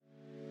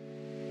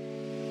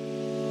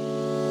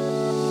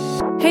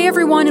Hey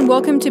everyone, and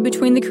welcome to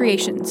Between the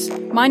Creations.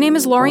 My name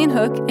is Lorian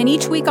Hook, and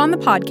each week on the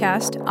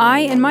podcast, I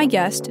and my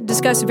guest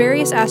discuss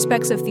various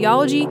aspects of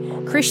theology,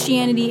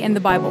 Christianity, and the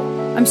Bible.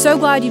 I'm so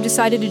glad you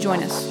decided to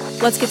join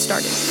us. Let's get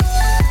started.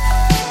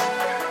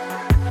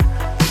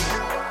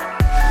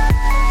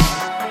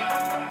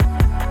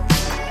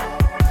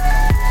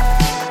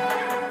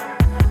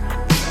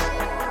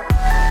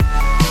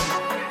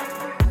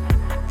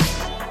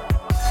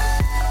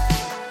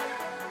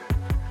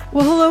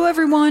 Well, hello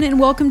everyone,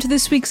 and welcome to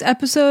this week's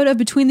episode of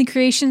Between the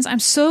Creations. I'm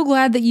so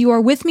glad that you are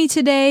with me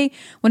today.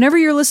 Whenever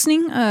you're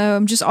listening,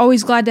 I'm just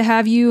always glad to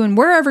have you, and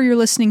wherever you're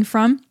listening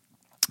from.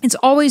 It's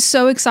always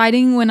so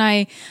exciting when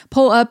I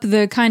pull up the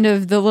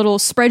little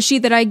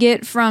spreadsheet that I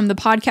get from the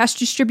podcast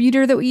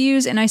distributor that we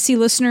use, and I see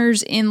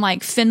listeners in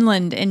like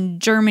Finland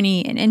and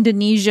Germany and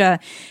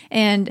Indonesia,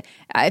 and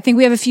I think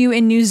we have a few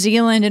in New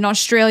Zealand and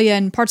Australia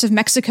and parts of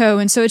Mexico.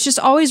 And so it's just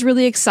always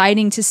really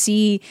exciting to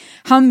see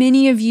how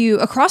many of you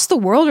across the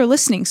world are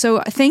listening.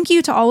 So thank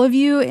you to all of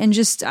you. And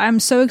I'm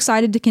so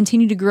excited to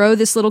continue to grow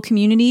this little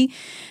community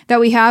that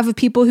we have of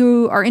people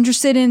who are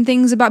interested in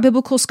things about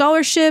biblical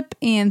scholarship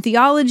and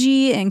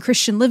theology and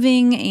Christian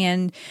living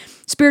and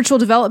spiritual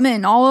development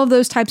and all of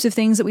those types of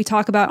things that we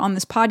talk about on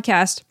this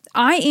podcast.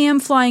 I am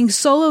flying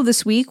solo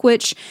this week,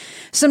 which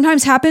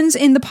sometimes happens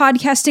in the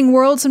podcasting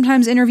world.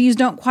 Sometimes interviews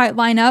don't quite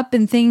line up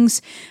and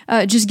things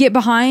just get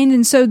behind.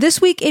 And so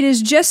this week it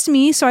is just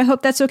me, so I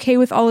hope that's okay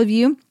with all of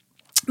you.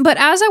 But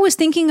as I was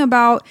thinking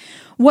about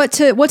what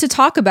to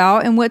talk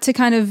about and what to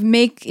kind of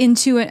make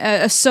into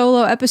a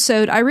solo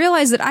episode, I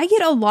realized that I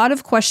get a lot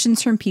of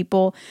questions from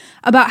people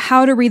about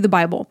how to read the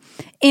Bible.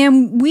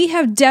 And we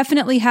have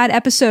definitely had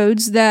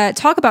episodes that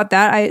talk about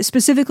that.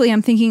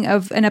 I'm thinking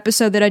of an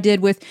episode that I did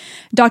with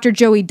Dr.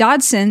 Joey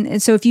Dodson.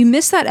 And so if you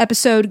missed that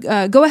episode,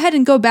 go ahead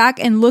and go back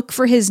and look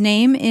for his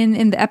name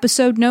in the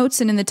episode notes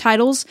and in the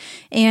titles.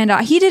 And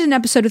he did an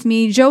episode with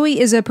me. Joey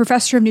is a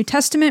professor of New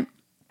Testament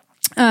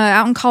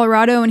out in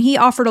Colorado, and he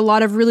offered a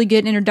lot of really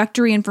good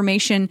introductory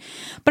information.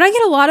 But I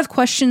get a lot of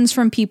questions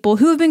from people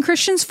who have been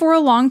Christians for a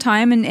long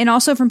time and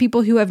also from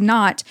people who have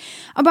not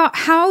about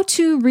how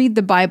to read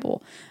the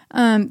Bible.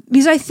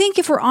 Because I think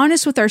if we're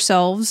honest with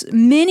ourselves,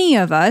 many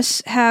of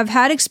us have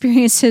had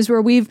experiences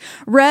where we've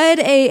read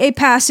a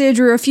passage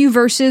or a few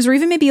verses or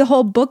even maybe a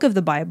whole book of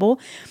the Bible,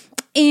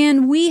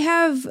 and we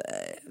have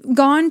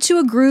gone to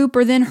a group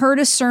or then heard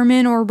a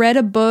sermon or read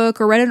a book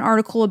or read an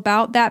article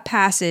about that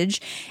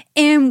passage,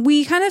 and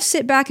we kind of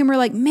sit back and we're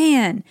like,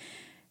 man,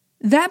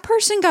 that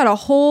person got a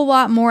whole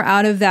lot more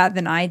out of that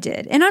than I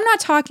did. And I'm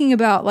not talking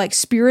about like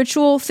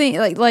spiritual thing,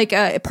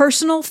 like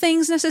personal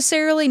things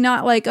necessarily,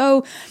 not like,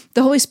 oh,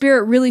 the Holy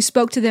Spirit really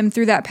spoke to them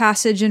through that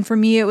passage, and for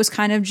me it was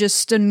kind of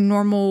just a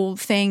normal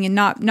thing and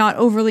not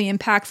overly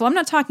impactful. I'm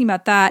not talking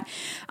about that.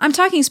 I'm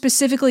talking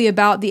specifically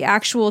about the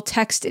actual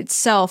text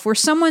itself, where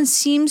someone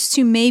seems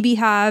to maybe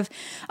have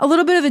a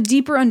little bit of a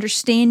deeper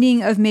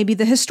understanding of maybe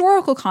the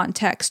historical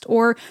context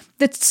or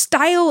the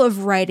style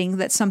of writing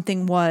that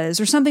something was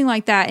or something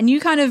like that. And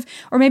you kind of,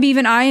 or maybe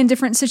even I in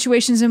different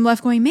situations am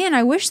left going, man,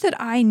 I wish that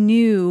I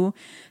knew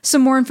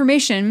some more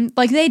information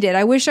like they did.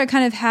 I wish I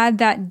kind of had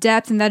that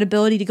depth and that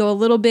ability to go a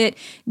little bit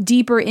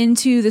deeper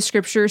into the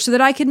scriptures so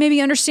that I could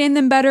maybe understand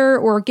them better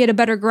or get a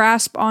better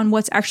grasp on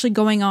what's actually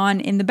going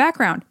on in the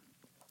background.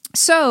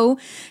 So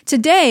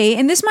today,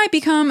 and this might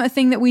become a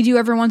thing that we do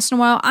every once in a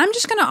while, I'm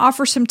just going to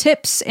offer some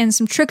tips and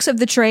some tricks of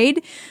the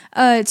trade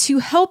to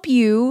help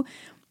you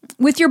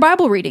with your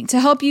Bible reading, to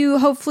help you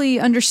hopefully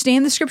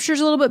understand the scriptures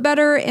a little bit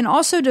better, and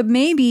also to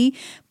maybe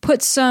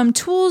put some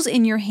tools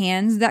in your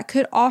hands that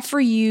could offer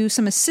you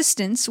some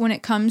assistance when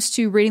it comes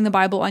to reading the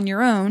Bible on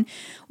your own,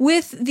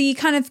 with the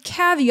kind of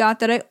caveat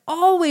that I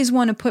always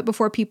want to put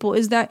before people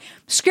is that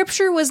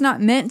scripture was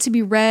not meant to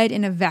be read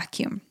in a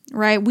vacuum,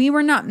 right? We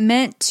were not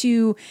meant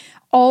to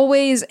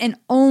always and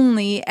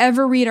only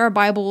ever read our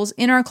Bibles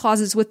in our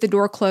closets with the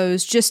door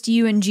closed, just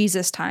you and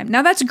Jesus time.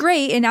 Now that's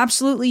great, and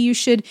absolutely you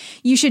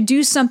should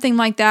do something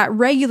like that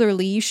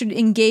regularly. You should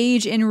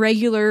engage in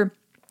regular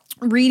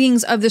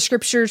readings of the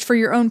scriptures for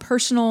your own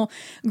personal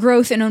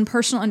growth and own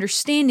personal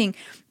understanding.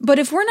 But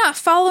if we're not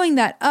following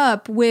that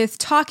up with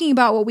talking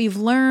about what we've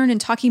learned and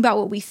talking about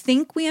what we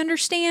think we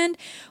understand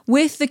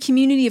with the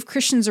community of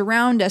Christians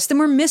around us, then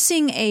we're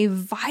missing a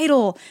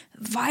vital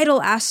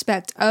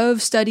aspect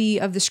of study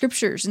of the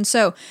scriptures. And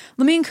so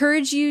let me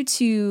encourage you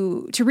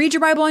to read your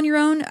Bible on your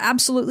own,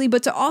 absolutely,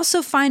 but to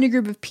also find a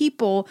group of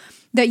people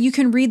that you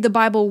can read the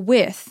Bible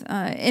with.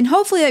 And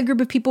hopefully that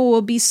group of people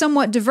will be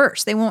somewhat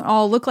diverse. They won't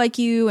all look like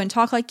you and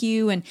talk like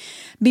you and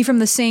be from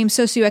the same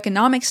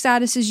socioeconomic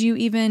status as you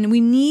even.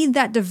 We need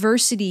that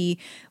diversity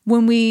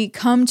when we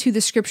come to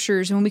the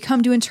scriptures and when we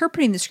come to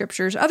interpreting the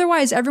scriptures.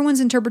 Otherwise, everyone's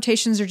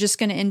interpretations are just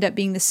going to end up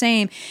being the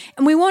same,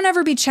 and we won't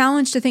ever be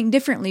challenged to think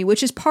differently,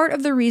 which is part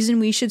of the reason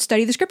we should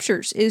study the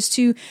scriptures, is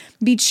to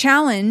be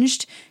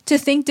challenged to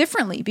think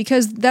differently,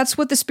 because that's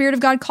what the Spirit of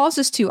God calls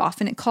us to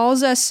often. It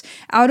calls us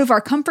out of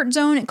our comfort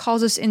zone. It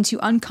calls us into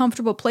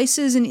uncomfortable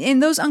places, and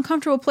in those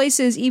uncomfortable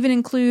places even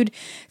include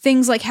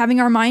things like having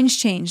our minds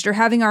changed or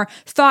having our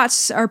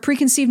thoughts, our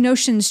preconceived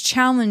notions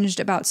challenged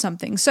about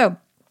something. So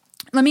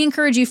let me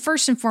encourage you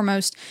first and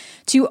foremost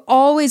to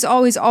always,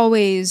 always,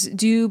 always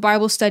do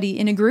Bible study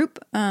in a group.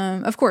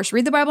 Of course,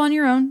 read the Bible on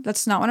your own.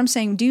 That's not what I'm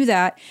saying. Do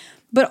that.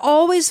 But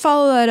always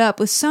follow that up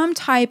with some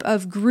type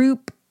of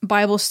group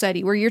Bible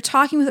study where you're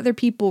talking with other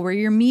people, where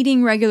you're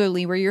meeting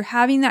regularly, where you're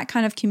having that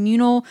kind of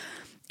communal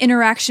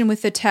interaction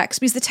with the text,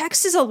 because the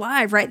text is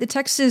alive, right? The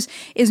text is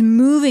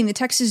moving. The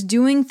text is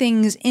doing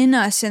things in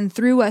us and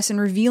through us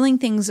and revealing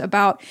things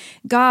about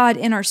God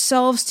and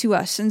ourselves to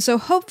us. And so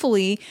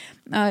hopefully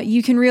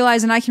you can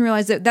realize, and I can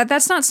realize that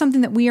that's not something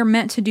that we are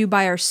meant to do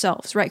by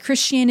ourselves, right?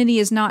 Christianity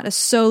is not a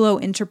solo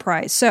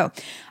enterprise. So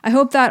I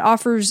hope that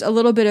offers a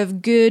little bit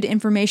of good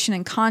information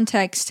and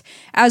context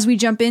as we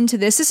jump into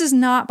this. This is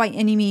not by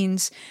any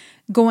means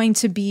going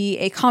to be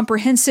a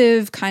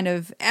comprehensive kind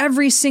of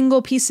every single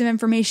piece of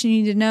information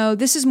you need to know.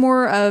 This is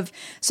more of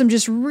some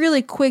just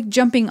really quick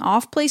jumping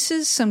off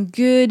places, some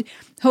good,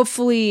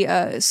 hopefully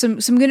some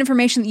good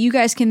information that you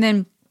guys can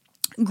then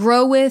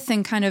grow with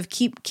and kind of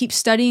keep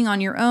studying on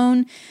your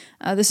own.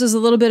 This is a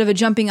little bit of a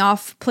jumping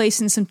off place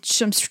and some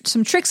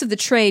tricks of the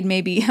trade,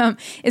 maybe,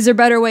 is a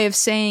better way of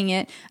saying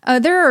it.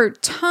 There are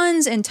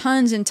tons and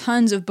tons and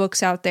tons of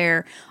books out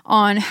there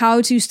on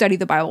how to study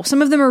the Bible.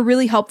 Some of them are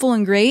really helpful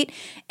and great,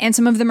 and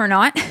some of them are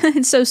not.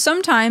 And so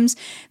sometimes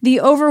the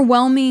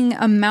overwhelming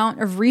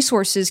amount of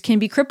resources can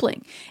be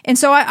crippling. And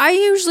so I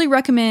usually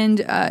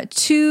recommend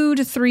 2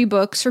 to 3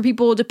 books for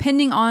people,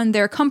 depending on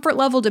their comfort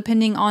level,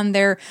 depending on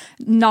their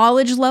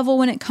knowledge level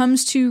when it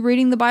comes to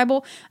reading the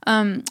Bible.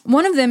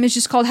 One of them is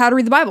just called How to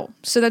Read the Bible.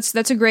 So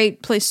that's a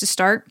great place to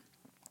start.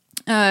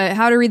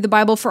 How to Read the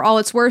Bible for All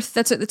It's Worth.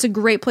 That's a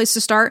great place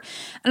to start.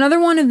 Another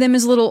one of them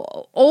is a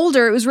little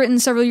older. It was written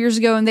several years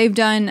ago, and they've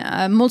done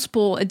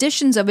multiple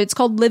editions of it. It's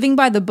called Living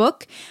by the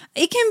Book.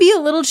 It can be a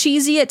little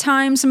cheesy at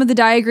times. Some of the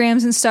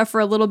diagrams and stuff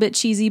are a little bit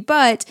cheesy,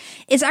 but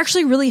it's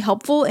actually really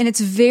helpful and it's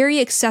very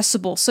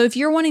accessible. So if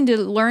you're wanting to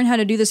learn how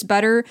to do this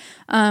better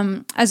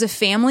as a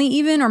family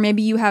even, or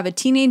maybe you have a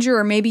teenager,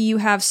 or maybe you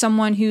have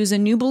someone who's a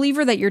new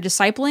believer that you're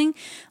discipling,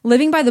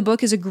 Living by the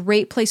Book is a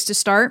great place to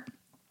start.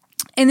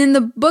 And then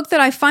the book that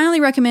I finally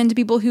recommend to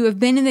people who have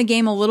been in the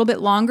game a little bit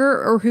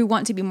longer, or who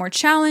want to be more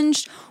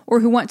challenged, or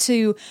who want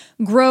to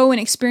grow and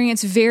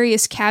experience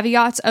various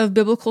caveats of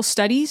biblical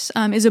studies,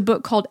 is a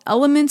book called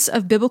Elements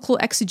of Biblical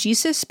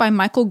Exegesis by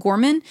Michael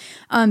Gorman.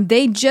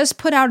 They just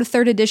put out a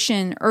 3rd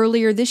edition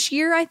earlier this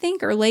year, I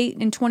think, or late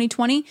in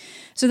 2020.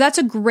 So that's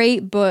a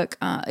great book.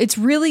 It's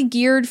really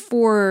geared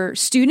for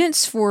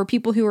students, for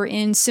people who are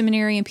in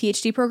seminary and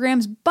PhD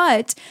programs,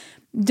 but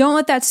don't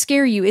let that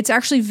scare you. It's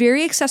actually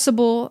very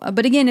accessible,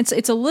 but again,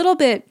 it's a little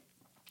bit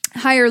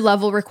higher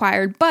level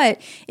required.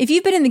 But if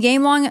you've been in the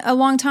game a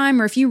long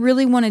time, or if you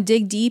really want to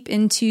dig deep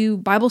into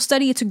Bible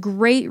study, it's a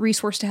great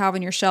resource to have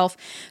on your shelf.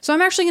 So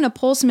I'm actually going to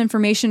pull some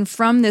information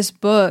from this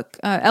book,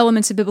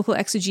 Elements of Biblical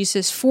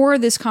Exegesis, for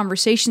this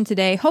conversation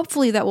today.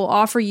 Hopefully that will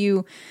offer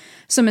you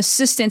some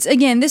assistance.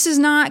 Again, this is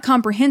not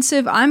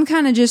comprehensive. I'm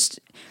kind of just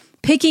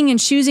picking and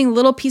choosing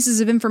little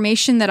pieces of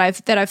information that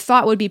I've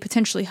thought would be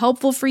potentially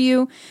helpful for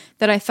you,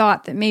 that I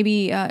thought that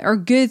maybe are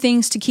good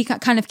things to keep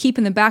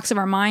in the backs of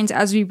our minds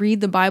as we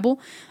read the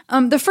Bible.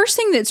 The first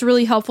thing that's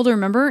really helpful to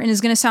remember, and is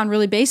going to sound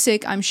really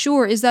basic, I'm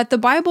sure, is that the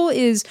Bible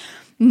is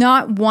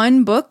not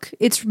one book.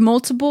 It's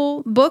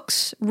multiple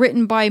books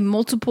written by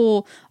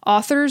multiple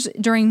authors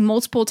during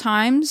multiple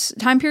time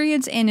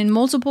periods and in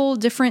multiple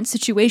different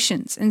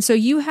situations. And so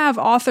you have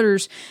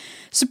authors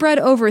spread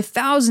over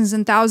thousands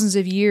and thousands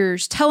of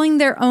years, telling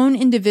their own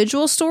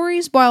individual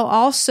stories, while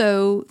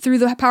also, through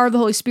the power of the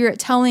Holy Spirit,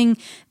 telling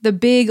the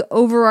big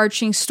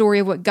overarching story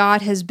of what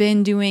God has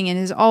been doing and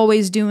is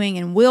always doing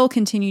and will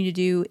continue to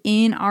do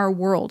in our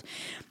world.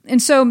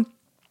 And so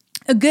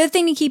a good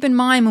thing to keep in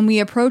mind when we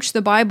approach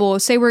the Bible,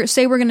 say we're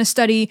going to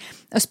study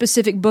a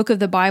specific book of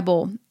the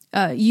Bible,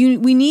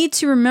 we need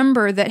to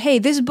remember that, hey,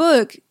 this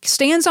book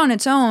stands on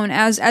its own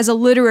as a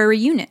literary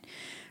unit.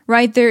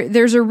 Right?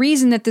 There's a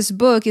reason that this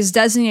book is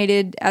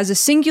designated as a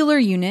singular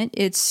unit.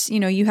 It's,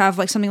 you have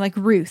like something like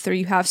Ruth, or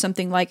you have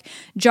something like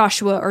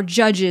Joshua or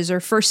Judges or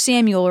 1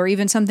 Samuel, or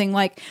even something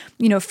like,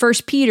 1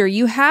 Peter.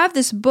 You have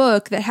this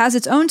book that has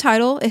its own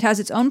title, it has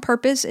its own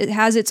purpose, it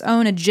has its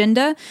own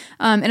agenda.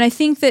 And I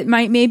think that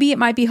maybe it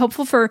might be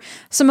helpful for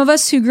some of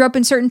us who grew up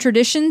in certain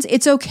traditions.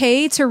 It's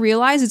okay to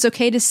realize, it's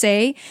okay to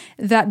say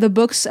that the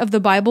books of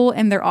the Bible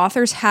and their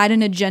authors had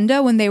an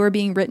agenda when they were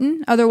being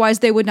written. Otherwise,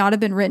 they would not have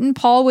been written.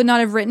 Paul would not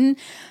have written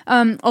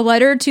a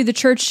letter to the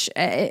church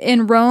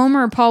in Rome,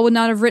 or Paul would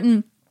not have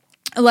written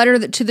a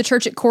letter to the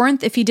church at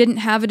Corinth if he didn't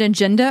have an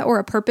agenda or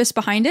a purpose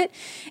behind it.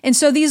 And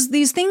so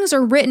these things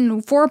are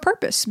written for a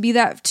purpose, be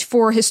that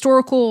for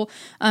historical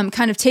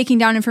kind of taking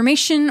down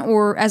information,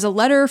 or as a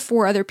letter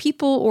for other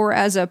people, or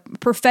as a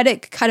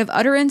prophetic kind of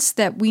utterance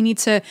that we need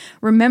to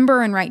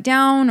remember and write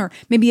down, or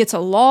maybe it's a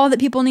law that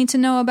people need to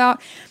know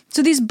about.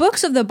 So these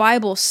books of the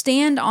Bible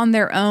stand on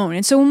their own.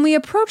 And so when we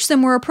approach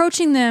them, we're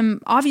approaching them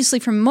obviously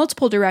from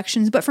multiple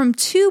directions, but from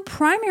two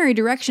primary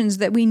directions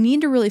that we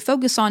need to really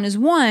focus on is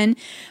one,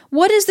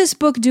 what is this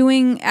book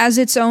doing as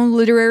its own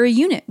literary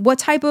unit? What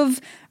type of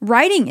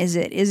writing is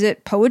it? Is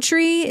it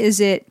poetry? Is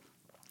it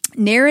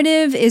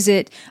narrative? Is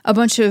it a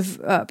bunch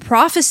of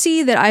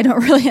prophecy that I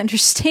don't really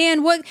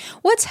understand?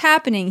 What's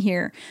happening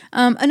here?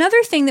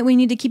 Another thing that we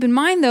need to keep in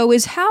mind, though,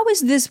 is how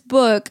is this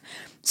book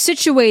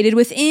situated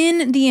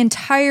within the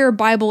entire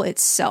Bible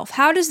itself?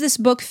 How does this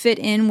book fit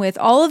in with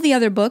all of the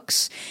other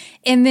books?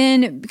 And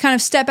then kind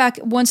of step back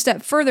one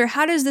step further,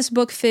 how does this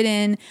book fit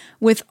in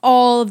with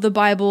all of the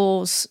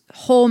Bible's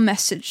whole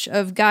message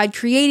of God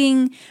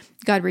creating,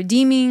 God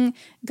redeeming,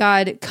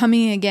 God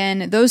coming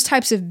again, those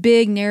types of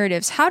big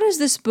narratives? How does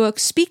this book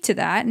speak to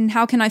that? And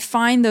how can I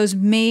find those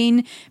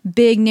main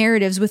big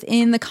narratives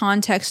within the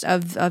context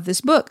of this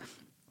book?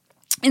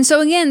 And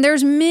so again,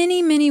 there's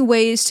many, many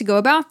ways to go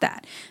about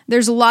that.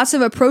 There's lots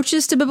of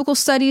approaches to biblical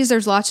studies.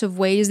 There's lots of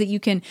ways that you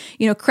can,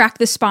 crack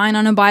the spine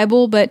on a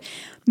Bible. But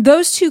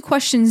those two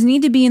questions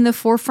need to be in the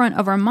forefront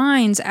of our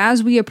minds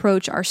as we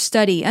approach our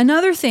study.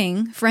 Another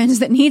thing, friends,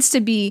 that needs to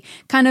be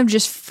kind of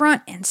just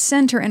front and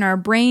center in our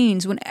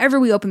brains whenever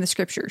we open the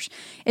scriptures.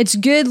 It's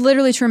good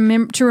literally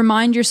to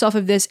remind yourself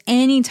of this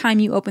anytime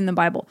you open the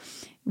Bible.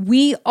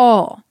 We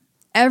all,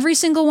 every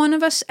single one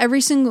of us,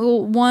 every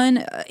single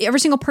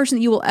person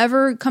that you will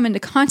ever come into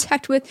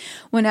contact with,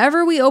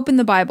 whenever we open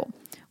the Bible,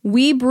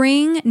 we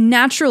bring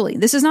naturally,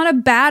 this is not a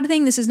bad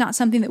thing, this is not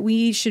something that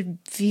we should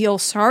feel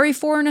sorry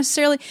for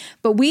necessarily,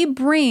 but we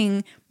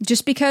bring,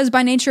 just because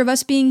by nature of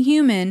us being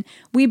human,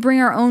 we bring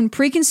our own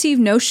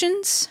preconceived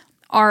notions,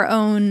 our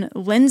own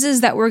lenses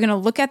that we're going to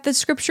look at the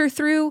scripture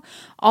through,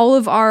 all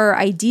of our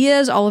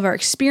ideas, all of our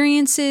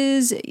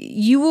experiences.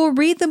 You will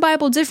read the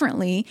Bible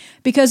differently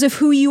because of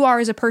who you are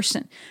as a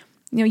person.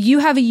 You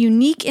have a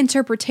unique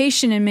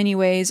interpretation in many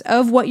ways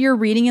of what you're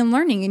reading and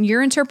learning, and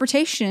your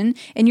interpretation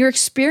and your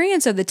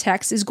experience of the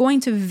text is going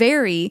to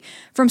vary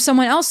from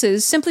someone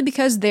else's simply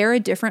because they're a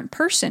different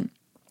person.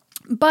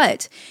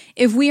 But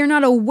if we are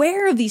not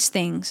aware of these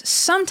things,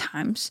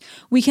 sometimes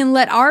we can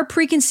let our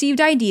preconceived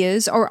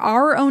ideas or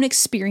our own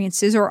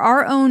experiences or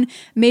our own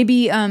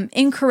maybe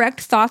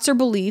incorrect thoughts or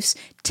beliefs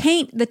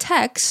taint the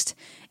text.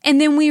 And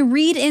then we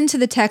read into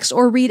the text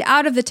or read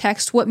out of the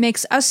text what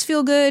makes us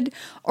feel good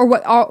or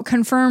what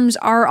confirms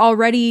our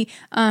already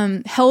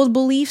held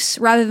beliefs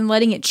rather than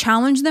letting it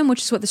challenge them,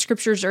 which is what the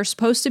scriptures are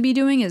supposed to be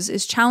doing,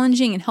 is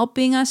challenging and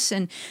helping us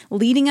and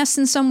leading us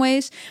in some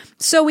ways.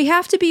 So we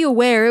have to be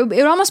aware. It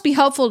would almost be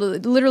helpful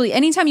to literally,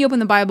 anytime you open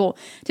the Bible,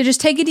 to just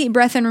take a deep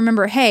breath and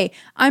remember, hey,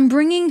 I'm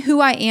bringing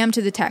who I am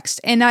to the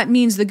text. And that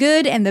means the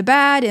good and the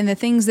bad and the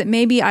things that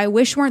maybe I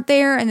wish weren't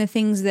there and the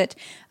things that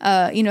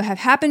have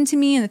happened to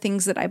me and the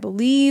things that I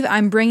believe.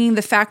 I'm bringing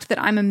the fact that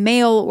I'm a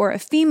male or a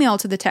female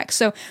to the text.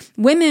 So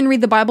women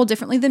read the Bible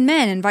differently than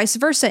men and vice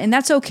versa, and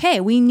that's okay.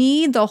 We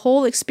need the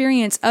whole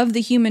experience of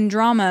the human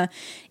drama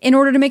in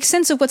order to make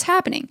sense of what's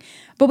happening.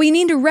 But we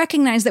need to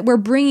recognize that we're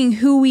bringing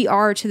who we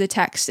are to the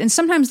text. And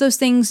sometimes those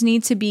things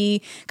need to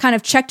be kind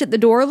of checked at the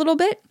door a little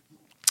bit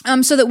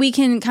so that we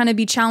can kind of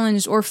be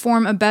challenged or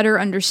form a better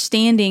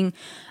understanding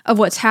of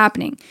what's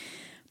happening.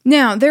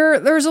 Now,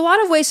 there's a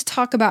lot of ways to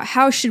talk about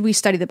how should we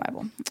study the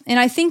Bible. And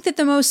I think that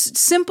the most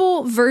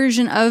simple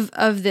version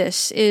of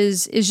this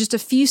is just a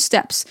few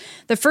steps.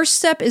 The first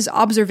step is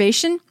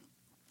observation.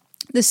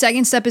 The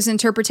second step is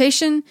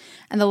interpretation.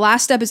 And the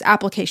last step is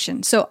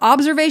application. So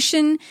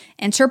observation,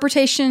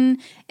 interpretation,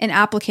 and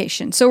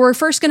application. So we're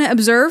first going to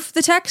observe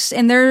the text.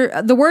 And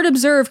the word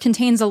observe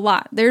contains a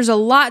lot. There's a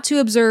lot to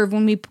observe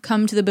when we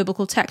come to the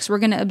biblical text. We're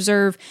going to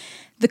observe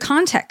the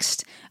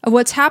context of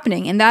what's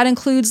happening. And that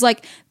includes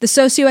like the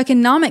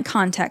socioeconomic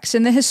context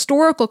and the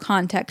historical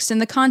context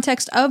and the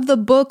context of the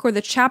book or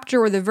the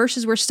chapter or the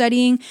verses we're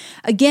studying,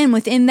 again,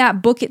 within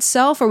that book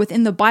itself or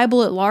within the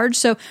Bible at large.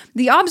 So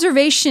the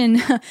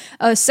observation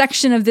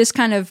section of this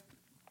kind of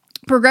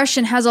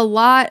progression has a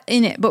lot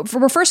in it, but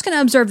we're first going to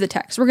observe the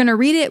text. We're going to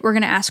read it. We're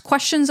going to ask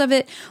questions of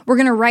it. We're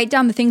going to write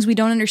down the things we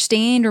don't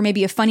understand, or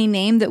maybe a funny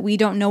name that we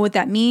don't know what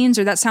that means,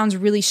 or that sounds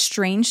really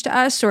strange to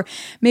us. Or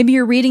maybe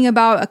you're reading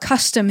about a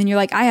custom and you're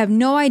like, I have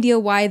no idea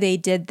why they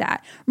did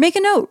that. Make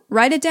a note,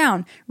 write it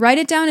down. Write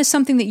it down as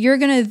something that you're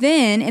going to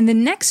then, in the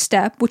next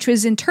step, which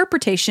was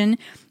interpretation,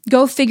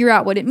 go figure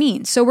out what it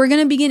means. So we're going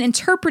to begin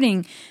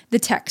interpreting the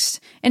text.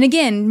 And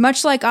again,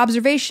 much like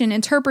observation,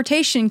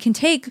 interpretation can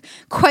take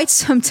quite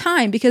some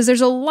time because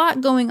there's a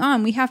lot going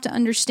on. We have to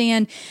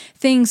understand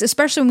things,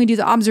 especially when we do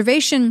the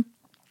observation,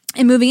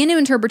 And moving into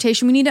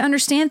interpretation, we need to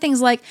understand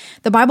things like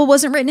the Bible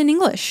wasn't written in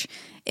English.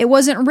 It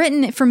wasn't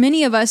written for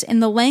many of us in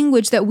the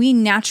language that we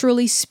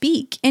naturally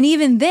speak. And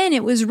even then,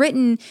 it was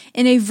written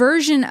in a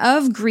version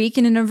of Greek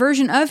and in a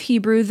version of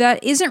Hebrew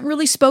that isn't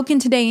really spoken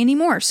today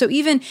anymore. So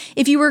even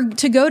if you were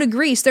to go to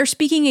Greece, they're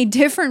speaking a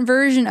different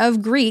version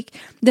of Greek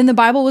than the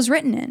Bible was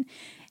written in.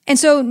 And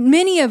so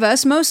many of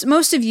us,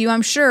 most of you,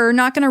 I'm sure, are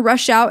not going to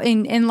rush out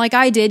and like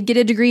I did, get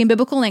a degree in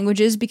biblical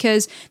languages,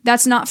 because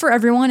that's not for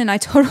everyone, and I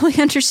totally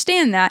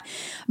understand that.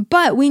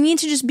 But we need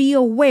to just be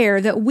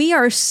aware that we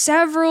are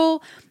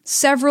several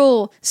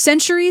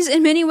centuries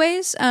in many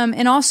ways,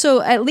 and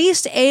also at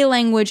least a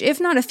language, if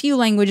not a few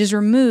languages,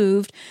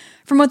 removed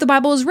from what the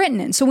Bible is written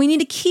in. So we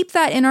need to keep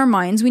that in our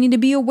minds. We need to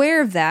be aware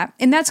of that.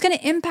 And that's going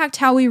to impact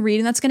how we read,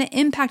 and that's going to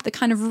impact the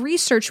kind of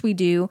research we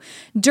do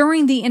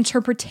during the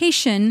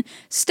interpretation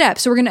step.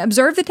 So we're going to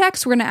observe the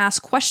text. We're going to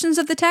ask questions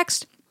of the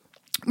text.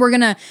 We're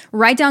going to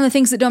write down the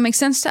things that don't make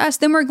sense to us.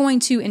 Then we're going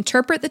to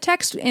interpret the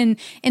text. And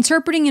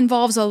interpreting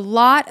involves a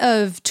lot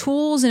of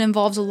tools and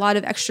involves a lot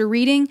of extra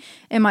reading.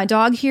 And my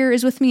dog here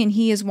is with me, and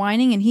he is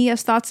whining, and he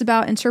has thoughts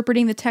about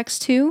interpreting the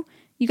text too.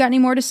 You got any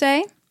more to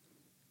say?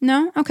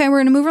 No? Okay, we're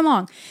going to move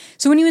along.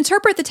 So when you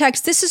interpret the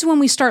text, this is when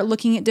we start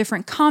looking at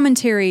different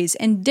commentaries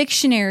and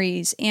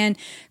dictionaries and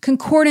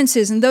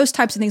concordances and those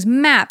types of things,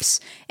 maps,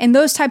 and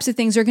those types of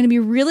things are going to be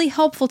really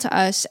helpful to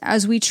us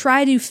as we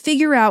try to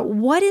figure out,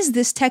 what is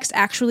this text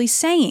actually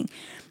saying?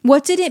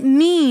 What did it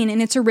mean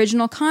in its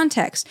original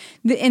context?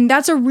 And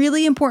that's a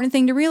really important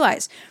thing to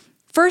realize.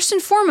 First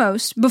and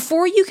foremost,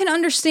 before you can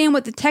understand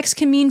what the text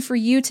can mean for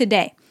you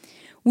today,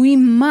 we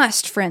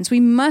must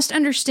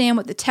understand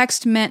what the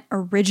text meant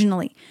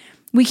originally.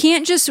 We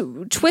can't just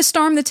twist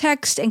arm the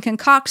text and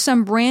concoct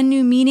some brand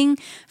new meaning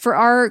for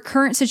our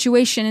current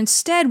situation.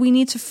 Instead, we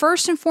need to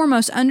first and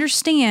foremost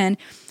understand,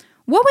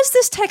 what was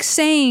this text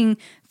saying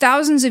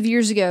thousands of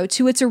years ago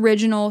to its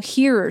original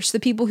hearers, the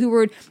people who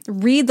would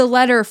read the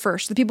letter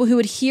first, the people who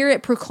would hear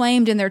it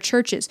proclaimed in their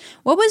churches.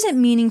 What was it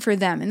meaning for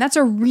them? And that's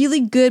a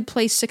really good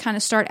place to kind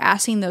of start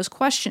asking those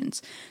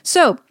questions.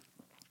 So,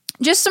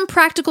 just some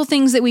practical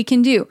things that we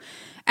can do.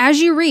 As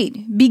you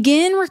read,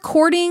 begin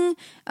recording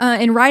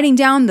and writing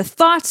down the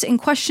thoughts and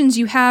questions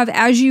you have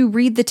as you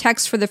read the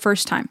text for the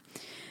first time.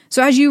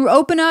 So as you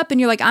open up and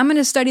you're like, I'm going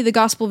to study the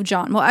Gospel of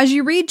John. Well, as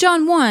you read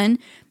John 1,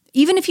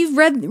 even if you've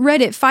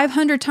read it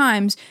 500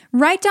 times,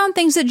 write down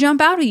things that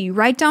jump out at you.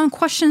 Write down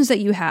questions that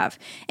you have.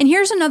 And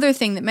here's another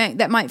thing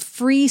that might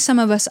free some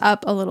of us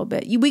up a little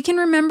bit. We can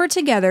remember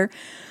together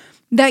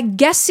that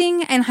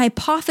guessing and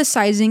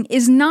hypothesizing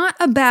is not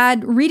a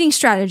bad reading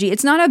strategy.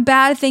 It's not a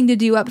bad thing to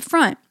do up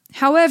front.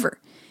 However,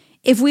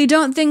 if we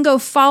don't then go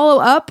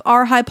follow up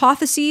our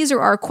hypotheses or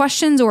our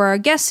questions or our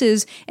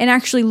guesses and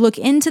actually look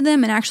into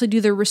them and actually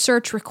do the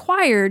research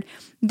required,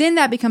 then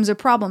that becomes a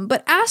problem.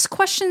 But ask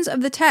questions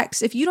of the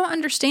text. If you don't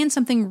understand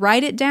something,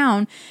 write it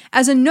down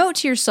as a note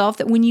to yourself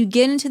that when you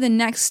get into the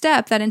next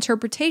step, that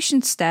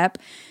interpretation step,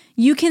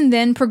 you can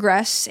then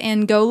progress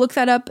and go look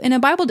that up in a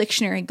Bible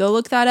dictionary. Go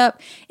look that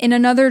up in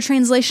another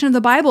translation of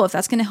the Bible if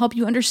that's going to help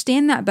you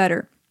understand that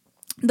better.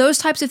 Those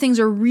types of things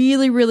are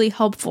really, really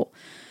helpful.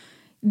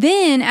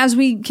 Then, as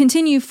we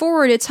continue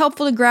forward, it's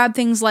helpful to grab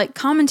things like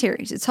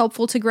commentaries. It's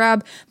helpful to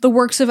grab the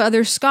works of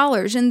other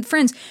scholars. And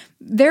friends,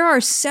 there are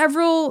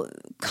several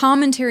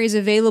commentaries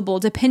available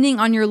depending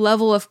on your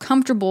level of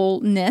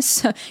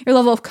comfortableness, your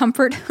level of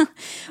comfort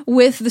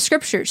with the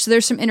scriptures. So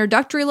there's some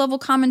introductory level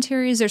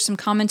commentaries. There's some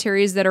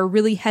commentaries that are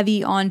really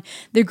heavy on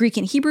the Greek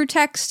and Hebrew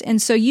text.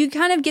 And so you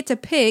kind of get to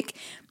pick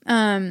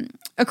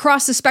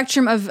across the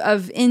spectrum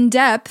of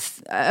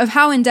in-depth, of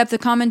how in-depth the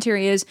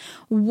commentary is,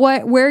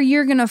 where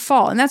you're going to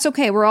fall. And that's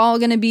okay. We're all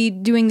going to be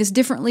doing this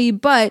differently,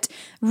 but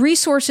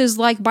resources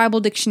like Bible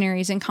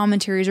dictionaries and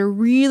commentaries are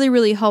really,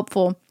 really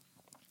helpful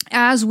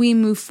as we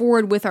move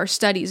forward with our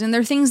studies. And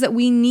they're things that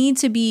we need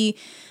to be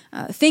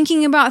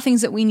thinking about,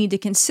 things that we need to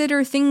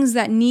consider, things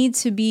that need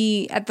to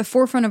be at the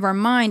forefront of our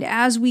mind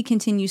as we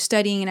continue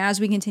studying and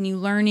as we continue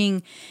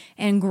learning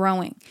and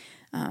growing.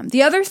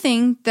 The other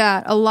thing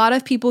that a lot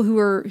of people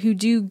who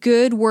do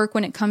good work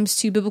when it comes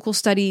to biblical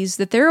studies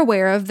that they're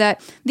aware of,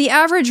 that the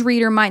average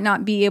reader might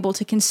not be able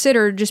to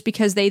consider just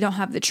because they don't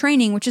have the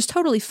training, which is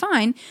totally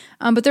fine.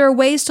 But there are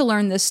ways to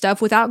learn this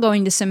stuff without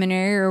going to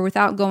seminary or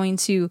without going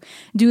to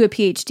do a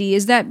PhD,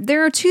 is that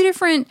there are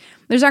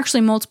there's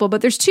actually multiple,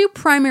 but there's two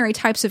primary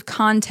types of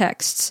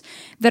contexts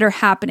that are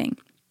happening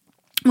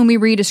when we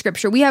read a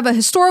scripture. We have a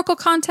historical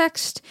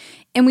context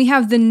and we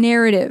have the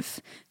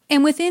narrative.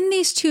 And within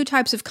these two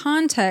types of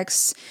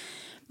contexts,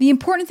 the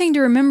important thing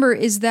to remember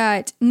is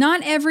that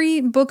not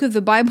every book of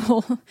the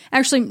Bible,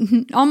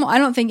 actually, I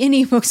don't think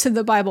any books of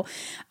the Bible,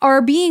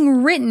 are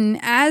being written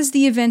as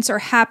the events are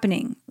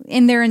happening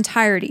in their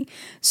entirety.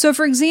 So,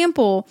 for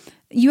example,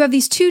 you have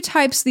these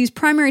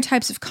primary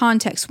types of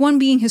context, one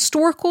being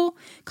historical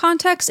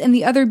context and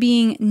the other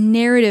being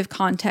narrative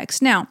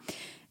context. Now,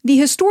 the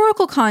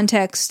historical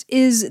context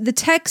is the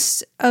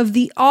text of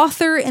the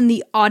author and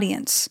the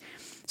audience.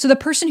 So the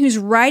person who's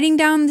writing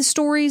down the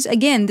stories,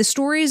 again, the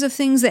stories of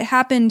things that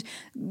happened,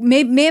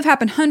 may have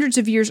happened hundreds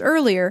of years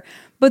earlier,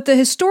 but the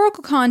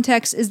historical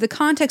context is the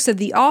context of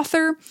the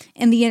author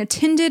and the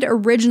intended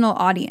original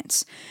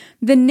audience.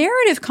 The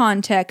narrative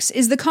context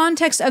is the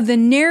context of the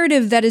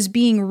narrative that is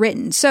being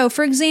written. So,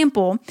 for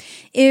example,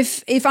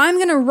 if I'm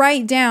going to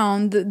write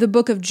down the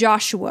book of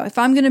Joshua, if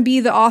I'm going to be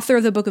the author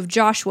of the book of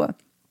Joshua,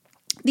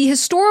 the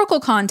historical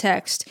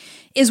context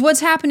is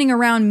what's happening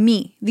around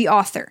me, the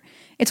author.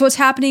 It's what's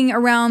happening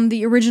around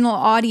the original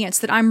audience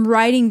that I'm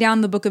writing down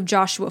the book of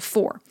Joshua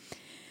for.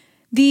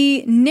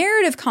 The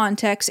narrative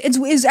context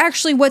is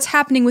actually what's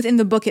happening within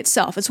the book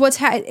itself. It's what's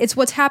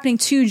happening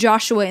to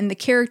Joshua and the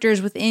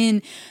characters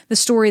within the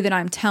story that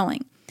I'm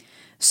telling.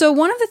 So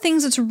one of the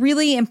things that's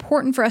really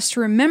important for us to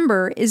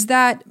remember is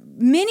that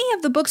many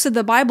of the books of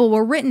the Bible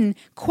were written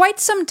quite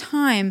some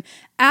time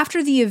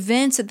after the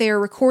events that they are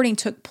recording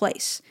took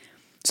place.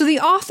 So the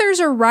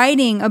authors are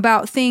writing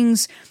about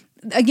things,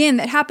 again,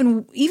 that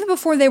happened even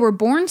before they were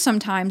born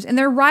sometimes, and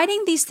they're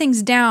writing these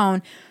things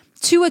down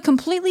to a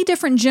completely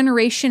different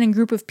generation and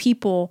group of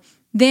people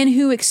than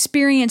who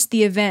experienced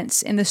the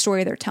events in the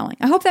story they're telling.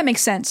 I hope that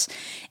makes sense.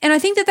 And I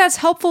think that that's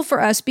helpful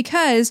for us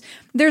because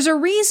there's a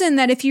reason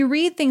that if you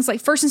read things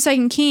like 1st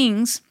and 2nd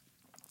Kings,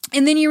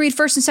 and then you read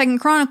 1st and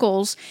 2nd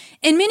Chronicles,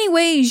 in many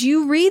ways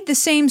you read the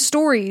same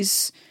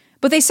stories,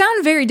 but they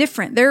sound very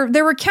different. They're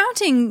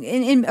recounting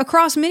in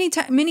across many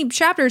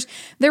chapters,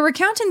 they're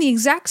recounting the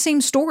exact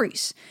same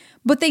stories,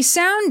 but they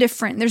sound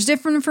different. There's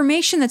different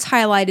information that's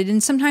highlighted,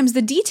 and sometimes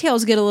the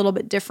details get a little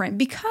bit different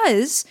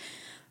because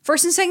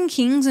 1st and 2nd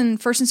Kings and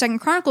 1st and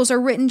 2nd Chronicles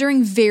are written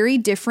during very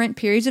different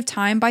periods of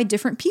time by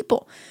different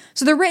people.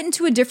 So they're written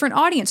to a different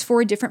audience for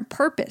a different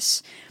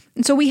purpose.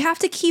 And so we have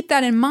to keep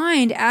that in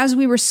mind as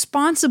we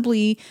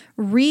responsibly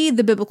read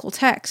the biblical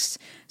text.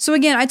 So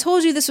again, I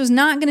told you this was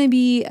not going to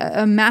be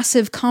a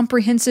massive,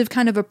 comprehensive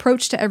kind of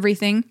approach to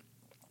everything.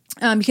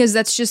 Because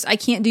that's just, I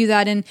can't do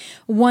that in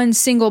one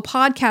single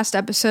podcast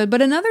episode.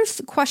 But another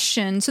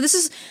question, so this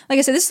is, like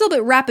I said, this is a little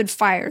bit rapid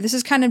fire. This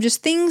is kind of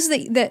just things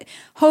that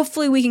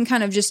hopefully we can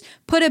kind of just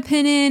put a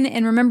pin in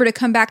and remember to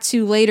come back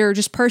to later,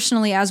 just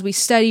personally as we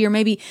study, or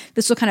maybe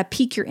this will kind of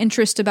pique your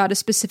interest about a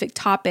specific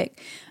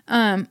topic.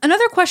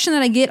 Another question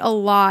that I get a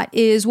lot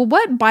is, well,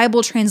 what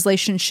Bible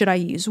translation should I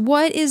use?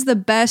 What is the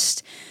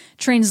best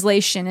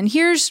translation? And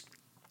here's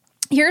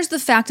the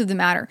fact of the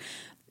matter.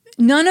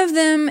 None of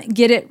them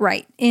get it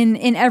right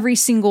in every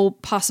single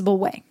possible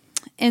way.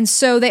 And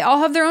so they all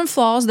have their own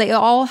flaws. They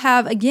all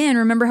have, again,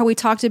 remember how we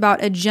talked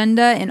about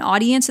agenda and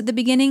audience at the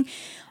beginning?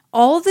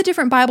 All of the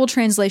different Bible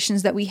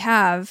translations that we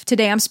have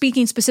today, I'm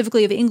speaking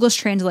specifically of English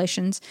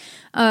translations,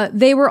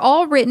 they were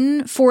all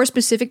written for a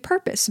specific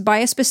purpose by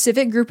a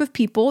specific group of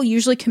people,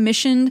 usually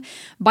commissioned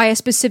by a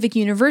specific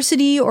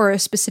university or a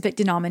specific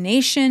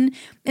denomination.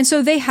 And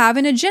so they have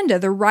an agenda.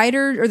 The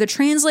writer or the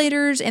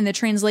translators and the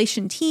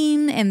translation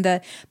team and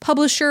the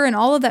publisher and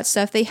all of that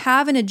stuff, they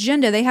have an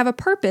agenda. They have a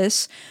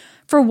purpose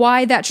for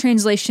why that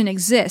translation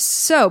exists.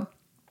 So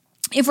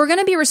if we're going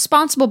to be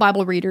responsible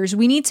Bible readers,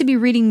 we need to be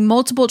reading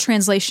multiple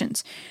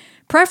translations.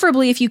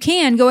 Preferably, if you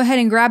can, go ahead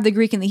and grab the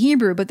Greek and the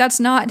Hebrew, but that's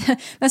not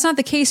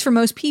the case for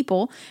most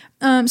people.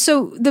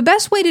 So the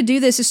best way to do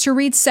this is to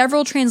read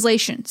several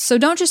translations. So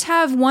don't just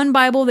have one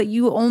Bible that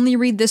you only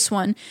read this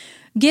one.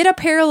 Get a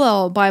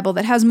parallel Bible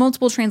that has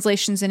multiple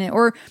translations in it,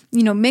 or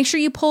make sure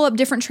you pull up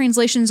different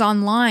translations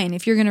online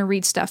if you're going to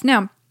read stuff.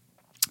 Now,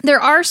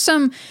 there are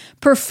some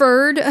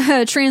preferred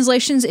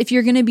translations if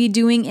you're going to be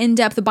doing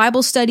in-depth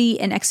Bible study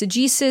and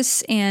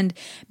exegesis and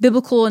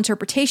biblical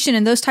interpretation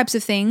and those types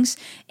of things.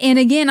 And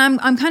again,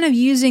 I'm kind of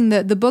using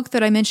the book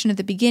that I mentioned at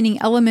the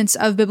beginning, Elements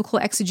of Biblical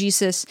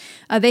Exegesis.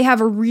 They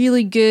have a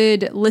really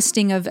good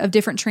listing of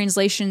different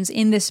translations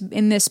in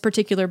this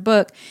particular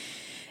book.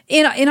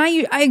 And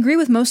I agree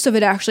with most of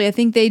it, actually. I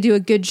think they do a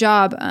good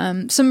job.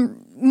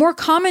 Some more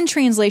common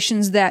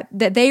translations that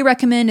they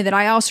recommend and that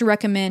I also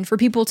recommend for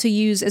people to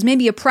use as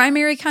maybe a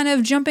primary kind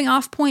of jumping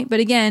off point, but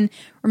again,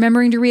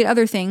 remembering to read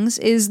other things,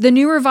 is the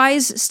New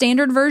Revised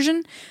Standard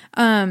Version.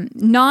 Not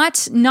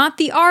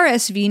the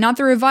RSV, not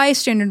the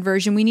Revised Standard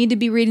Version. We need to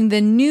be reading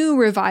the New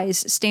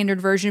Revised Standard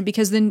Version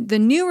because the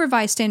New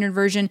Revised Standard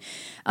Version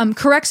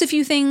corrects a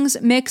few things,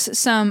 makes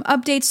some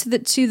updates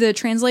to the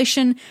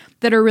translation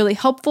that are really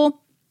helpful.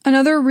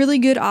 Another really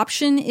good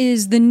option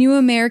is the New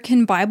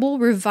American Bible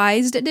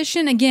Revised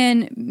Edition.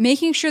 Again,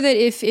 making sure that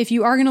if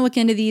you are going to look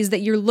into these, that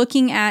you're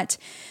looking at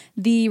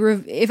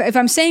if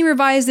I'm saying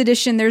Revised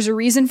Edition, there's a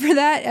reason for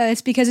that.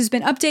 It's because it's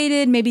been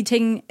updated, maybe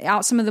taking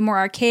out some of the more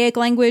archaic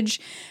language.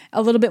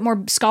 A little bit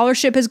more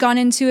scholarship has gone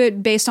into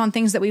it based on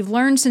things that we've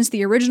learned since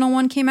the original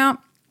one came out.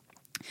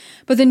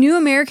 But the New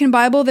American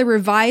Bible, the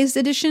Revised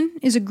Edition,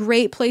 is a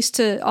great place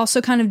to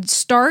also kind of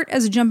start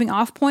as a jumping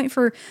off point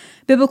for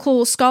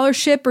biblical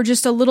scholarship or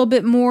just a little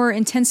bit more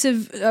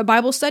intensive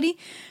Bible study.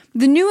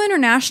 The New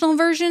International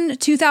Version,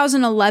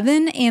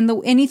 2011, and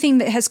anything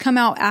that has come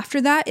out after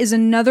that is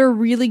another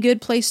really good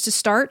place to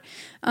start.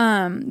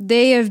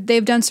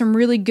 They've done some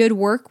really good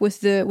work with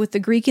the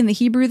Greek and the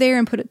Hebrew there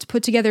and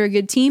put together a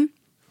good team.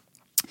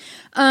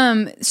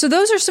 So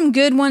those are some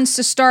good ones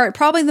to start.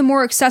 Probably the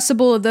more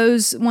accessible of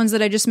those ones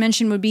that I just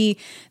mentioned would be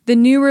the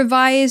New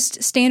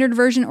Revised Standard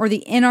Version, or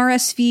the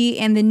NRSV,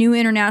 and the New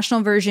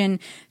International Version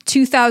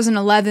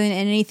 2011, and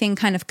anything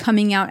kind of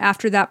coming out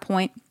after that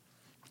point.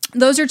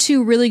 Those are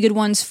two really good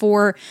ones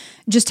for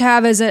just to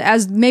have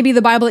as maybe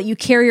the Bible that you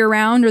carry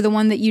around, or the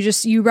one that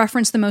you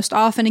reference the most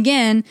often.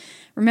 Again,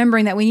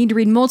 remembering that we need to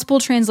read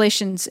multiple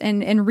translations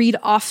and read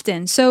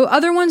often. So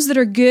other ones that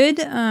are good,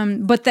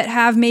 but that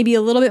have maybe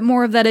a little bit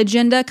more of that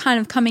agenda kind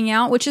of coming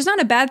out, which is not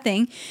a bad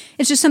thing.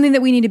 It's just something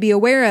that we need to be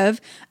aware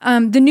of.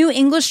 The New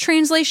English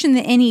Translation,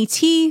 the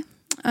NET,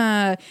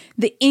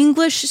 the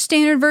English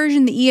Standard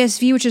Version, the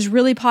ESV, which is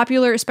really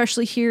popular,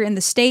 especially here in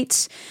the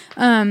States.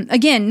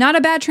 Again, not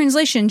a bad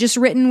translation, just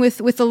written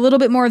with a little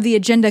bit more of the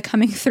agenda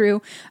coming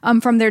through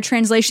from their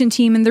translation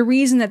team, and the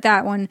reason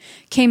that one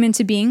came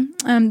into being.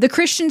 The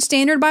Christian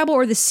Standard Bible,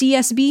 or the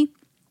CSB,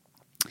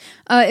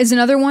 is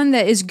another one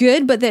that is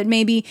good, but that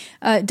maybe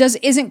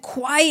isn't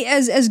quite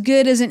as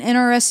good as an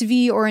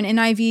NRSV or an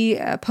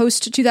NIV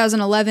post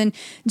 2011,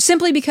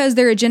 simply because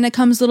their agenda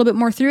comes a little bit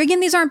more through. Again,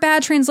 these aren't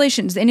bad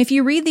translations, and if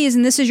you read these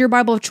and this is your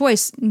Bible of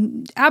choice,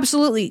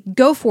 absolutely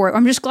go for it.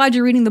 I'm just glad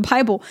you're reading the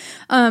Bible,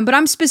 but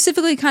I'm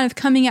specifically kind of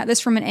coming at this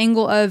from an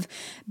angle of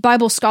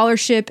Bible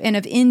scholarship and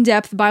of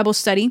in-depth Bible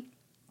study.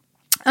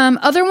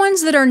 Other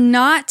ones that are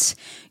not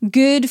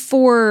good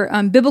for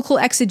biblical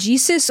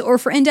exegesis or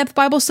for in-depth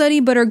Bible study,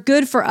 but are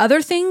good for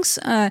other things.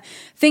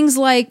 Things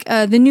like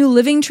the New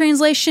Living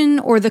Translation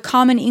or the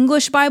Common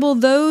English Bible.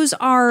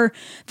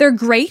 They're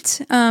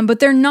great, but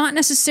they're not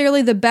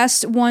necessarily the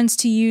best ones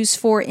to use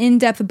for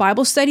in-depth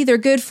Bible study. They're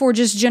good for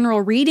just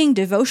general reading,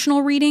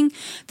 devotional reading.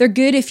 They're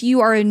good if you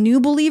are a new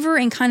believer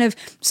and kind of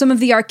some of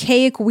the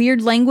archaic,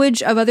 weird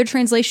language of other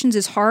translations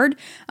is hard.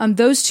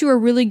 Those two are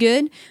really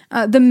good.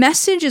 The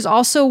Message is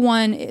also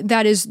one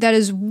that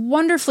is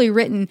wonderfully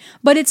written,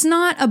 but it's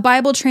not a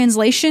Bible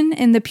translation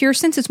in the pure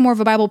sense. It's more of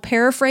a Bible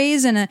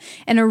paraphrase and a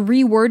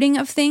rewording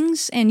of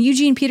things. And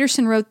Eugene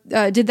Peterson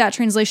did that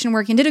translation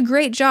work and did a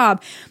great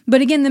job.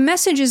 But again, the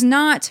Message is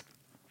not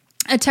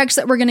a text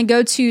that we're going to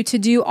go to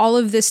do all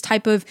of this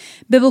type of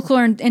biblical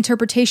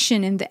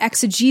interpretation and the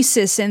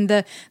exegesis and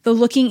the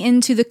looking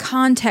into the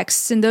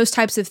contexts and those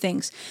types of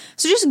things.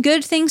 So just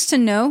good things to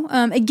know.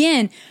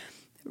 Again,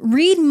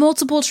 read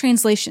multiple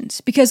translations,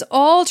 because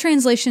all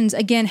translations,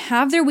 again,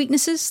 have their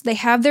weaknesses. They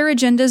have their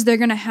agendas. They're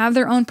going to have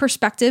their own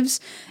perspectives,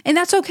 and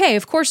that's okay.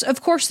 Of course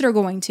they're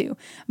going to.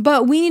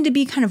 But we need to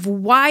be kind of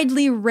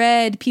widely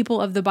read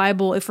people of the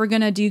Bible if we're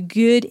going to do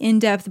good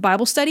in-depth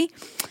Bible study.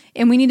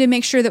 And we need to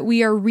make sure that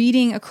we are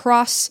reading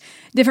across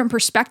different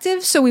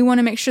perspectives. So we want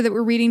to make sure that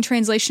we're reading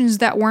translations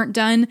that weren't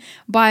done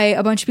by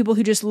a bunch of people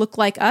who just look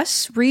like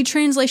us. Read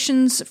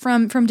translations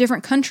from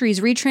different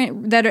countries,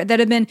 that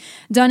have been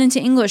done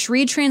into English.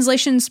 Read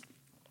translations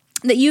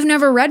that you've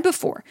never read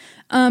before.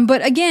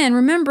 But again,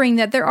 remembering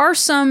that there are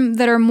some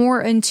that are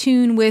more in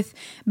tune with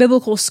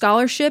biblical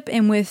scholarship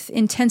and with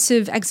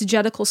intensive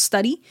exegetical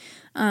study.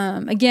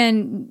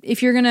 Again,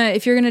 if you're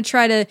gonna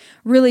try to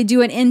really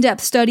do an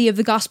in-depth study of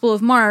the Gospel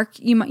of Mark,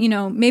 you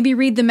maybe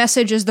read the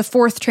Message as the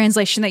fourth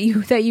translation that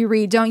you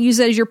read. Don't use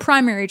it as your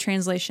primary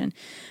translation.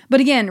 But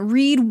again,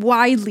 read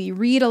widely,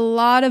 read a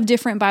lot of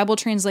different Bible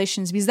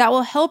translations, because that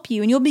will help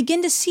you, and you'll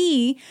begin to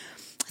see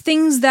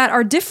things that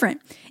are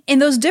different. And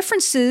those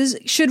differences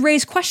should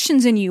raise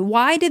questions in you.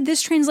 Why did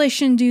this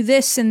translation do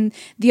this and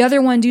the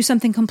other one do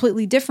something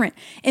completely different?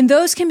 And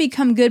those can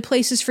become good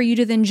places for you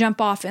to then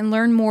jump off and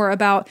learn more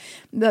about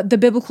the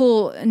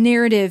biblical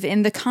narrative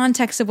and the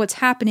context of what's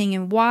happening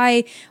and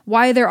why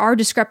there are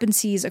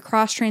discrepancies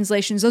across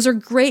translations. Those are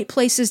great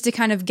places to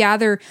kind of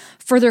gather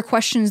further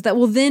questions that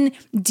will then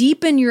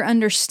deepen your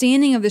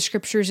understanding of the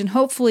scriptures and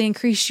hopefully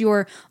increase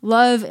your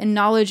love and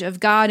knowledge of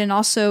God, and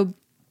also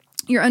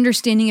your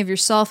understanding of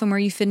yourself and where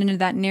you fit into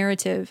that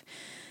narrative.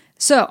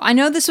 So I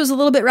know this was a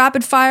little bit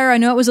rapid fire. I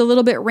know it was a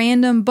little bit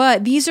random,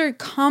 but these are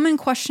common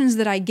questions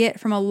that I get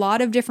from a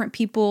lot of different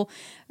people,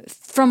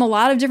 from a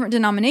lot of different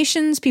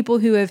denominations, people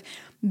who have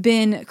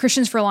been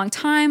Christians for a long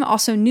time,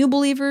 also new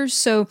believers.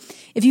 So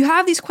if you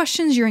have these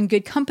questions, you're in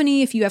good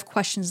company. If you have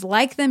questions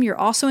like them, you're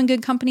also in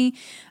good company.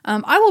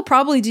 I will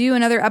probably do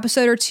another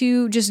episode or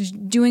two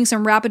just doing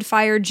some rapid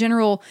fire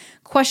general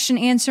question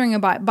answering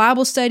about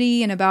Bible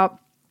study and about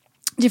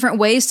different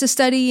ways to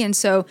study, and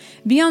so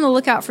be on the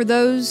lookout for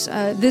those.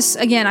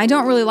 Again, I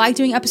don't really like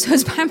doing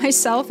episodes by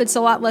myself. It's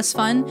a lot less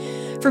fun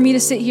for me to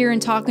sit here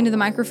and talk into the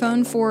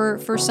microphone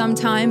for some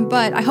time,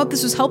 but I hope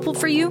this was helpful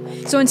for you.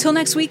 So until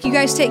next week, you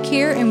guys take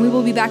care, and we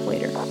will be back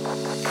later.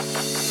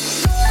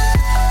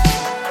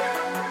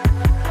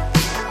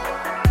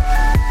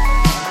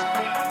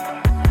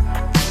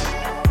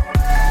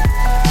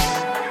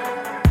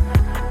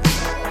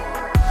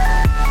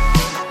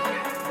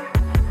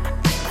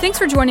 Thanks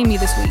for joining me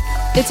this week.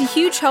 It's a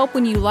huge help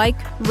when you like,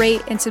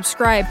 rate, and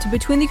subscribe to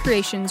Between the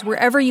Creations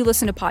wherever you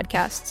listen to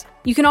podcasts.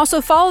 You can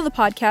also follow the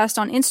podcast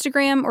on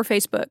Instagram or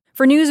Facebook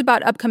for news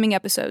about upcoming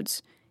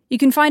episodes. You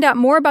can find out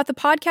more about the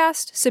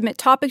podcast, submit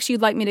topics you'd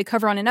like me to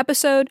cover on an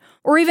episode,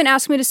 or even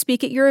ask me to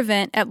speak at your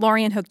event at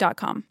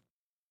laurienhook.com.